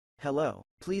Hello,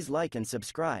 please like and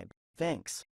subscribe.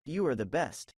 Thanks. You are the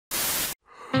best.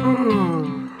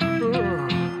 Woohoo!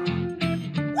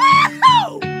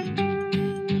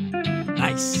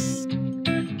 Nice.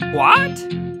 What?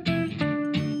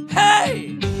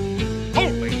 Hey!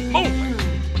 Holy moly!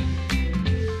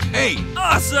 Hey!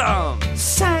 Awesome!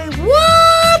 Say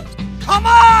what? Come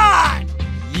on!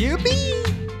 Yippee!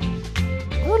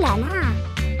 Ooh la la!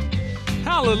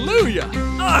 Hallelujah!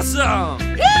 Awesome!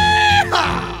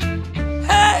 Yeehaw!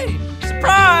 Hey!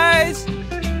 Surprise!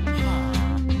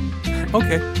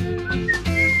 Okay.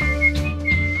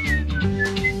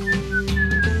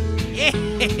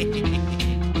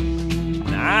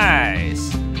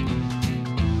 Nice!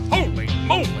 Holy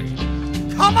moly!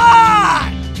 Come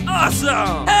on!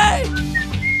 Awesome! Hey!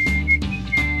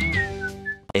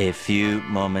 A few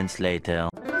moments later.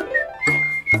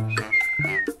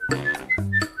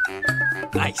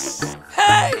 Nice!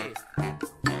 Hey!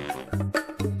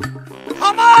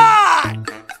 Come on!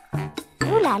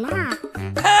 Ooh la la!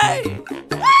 Hey!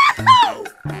 Woohoo!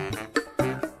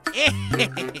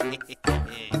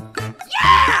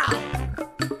 Yeah!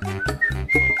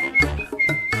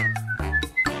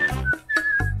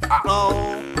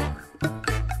 Uh-oh.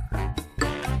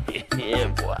 Yeah,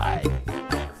 boy.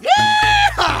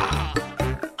 Yeehaw!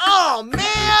 Oh,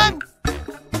 man!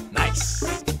 Nice!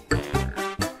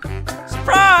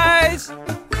 Surprise!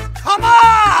 Come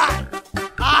on!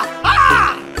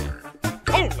 Aha!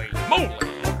 Holy moly!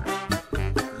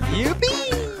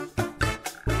 Yippee!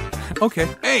 Okay.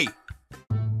 Hey!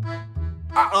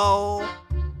 Uh-oh.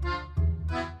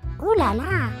 Ooh la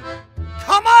la!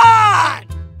 Come on!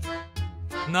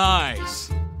 Nice!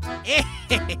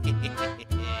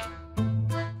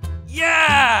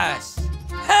 Yes!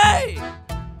 Hey!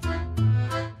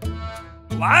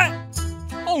 What?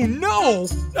 Oh no!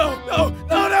 No!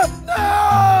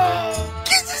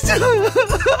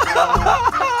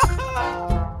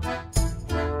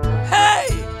 Hey!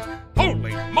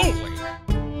 Holy moly!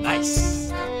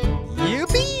 Nice!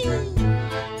 Yippee!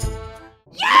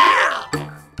 Yeah!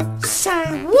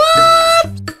 Say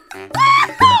what?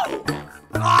 Woohoo!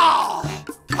 Oh,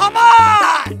 come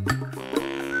on!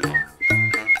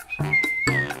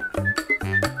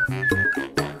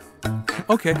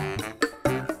 Okay.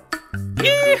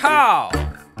 Yeehaw!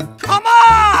 Come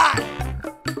on!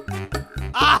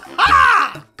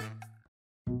 Aha!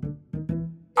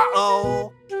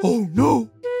 Uh-oh. Oh no!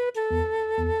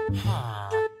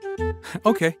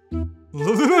 Okay.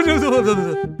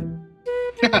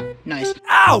 Nice.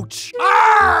 Ouch!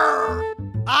 Arr!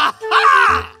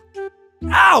 Aha!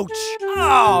 Ouch!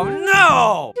 Oh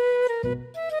no!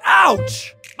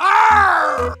 Ouch!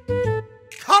 Arr!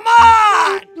 Come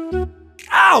on!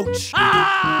 Ouch!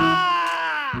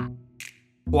 Ah!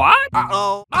 What?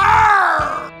 Uh-oh.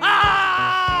 Arr!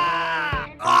 Ah!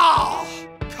 Oh,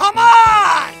 come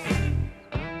on!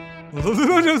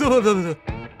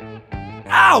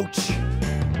 Ouch!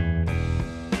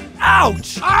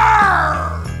 Ouch!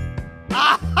 Arr!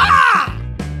 Aha!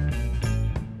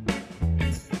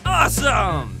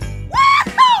 Awesome!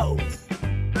 Woohoo!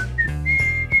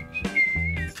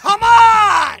 Come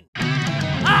on!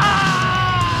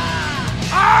 Ah!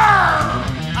 Arr!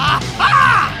 Aha!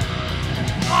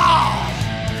 Oh,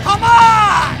 come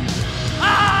on!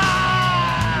 Ah!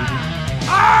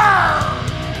 Arr!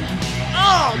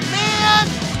 Oh, man!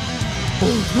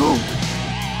 Oh no!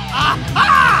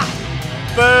 Aha!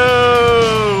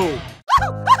 Boo!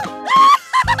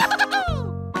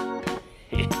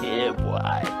 Yeah,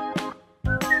 boy.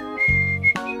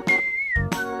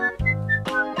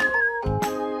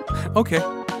 Okay.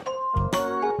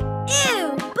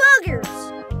 Ew! Boogers!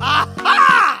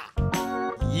 Aha!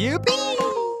 Yippee!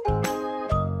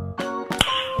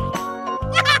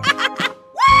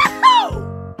 Woohoo!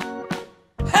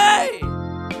 Hey!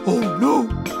 Oh no!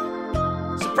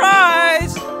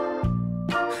 Surprise!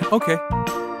 Okay.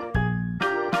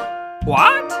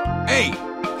 What? Hey!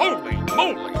 Holy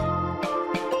moly!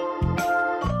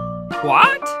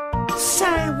 What?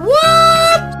 Say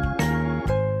what?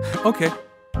 Okay.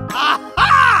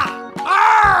 Aha!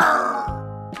 Arr!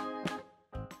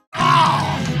 Oh,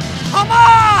 come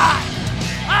on!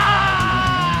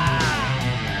 Ah!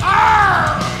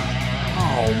 Arr!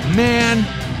 Oh man!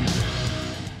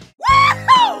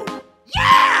 Woohoo!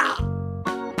 Yeah!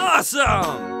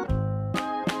 Awesome!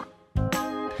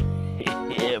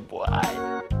 Yeah, boy.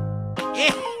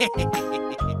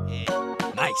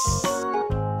 Nice!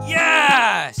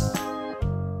 Yes!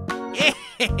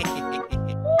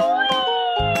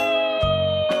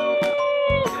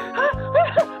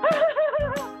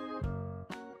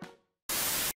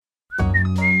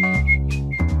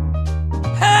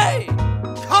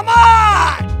 Come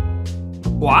on!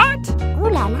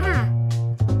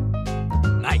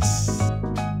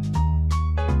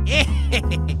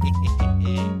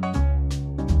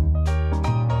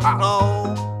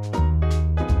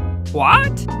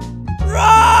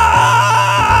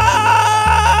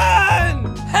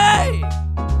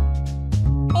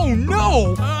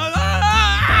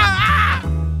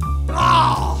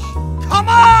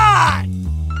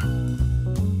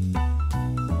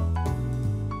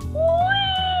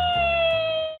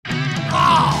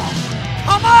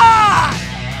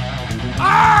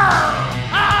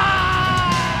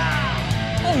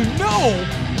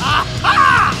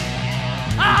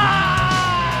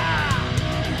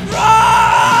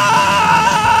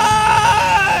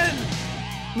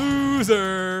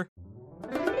 Loser!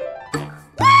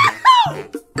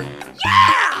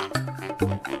 Yeah!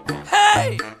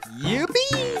 Hey!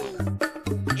 Yippee!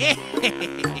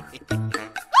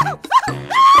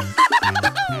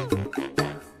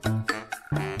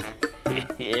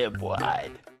 Yeah,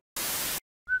 boy.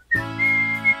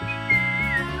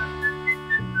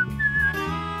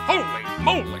 Holy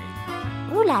moly!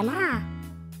 Ooh la la.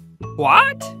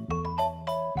 What?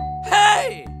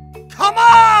 Hey! Come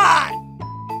on!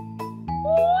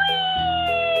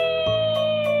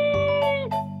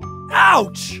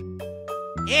 Ouch!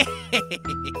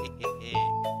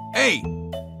 Hey!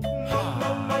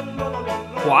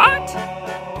 What?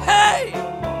 Hey!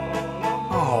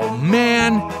 Oh,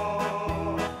 man!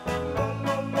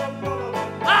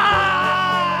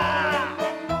 Ah!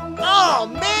 Oh,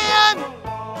 man!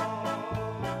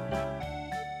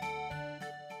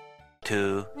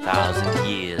 2,000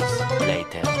 years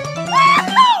later.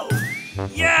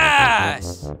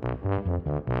 Yes!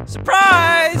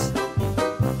 Surprise!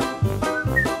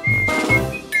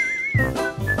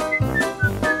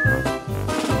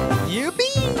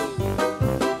 Yippee!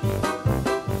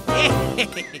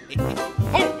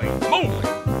 Holy moly!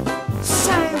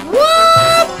 Say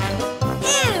what?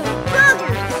 Ew,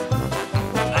 boogers.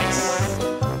 Nice!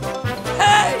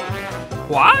 Hey!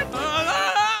 What?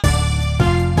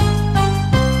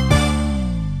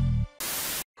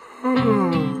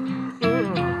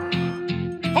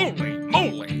 Holy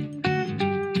moly!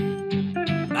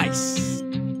 Nice!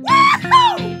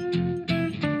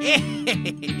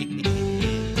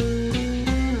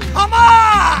 Come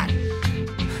on!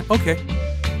 Okay.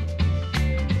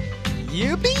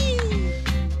 Yippee!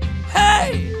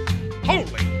 Hey!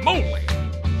 Holy moly!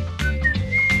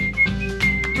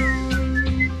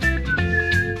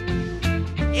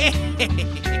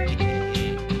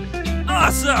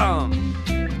 Awesome!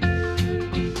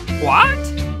 What?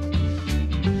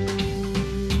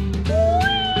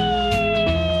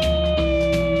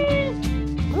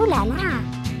 Ooh la la.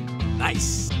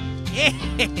 Nice!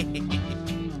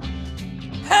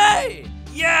 Hey!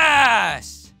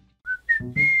 Yes!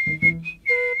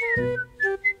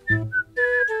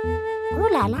 Ooh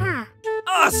la la.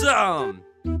 Awesome!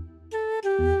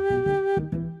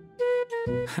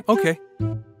 Okay.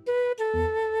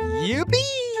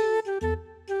 Yippee!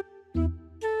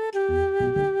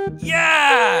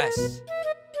 Yes!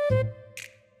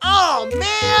 Oh,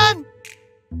 man!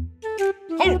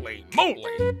 Holy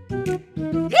moly!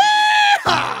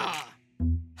 Yeehaw!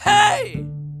 Hey!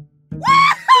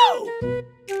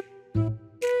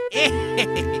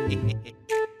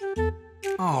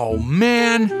 Oh,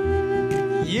 man!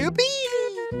 Yippee!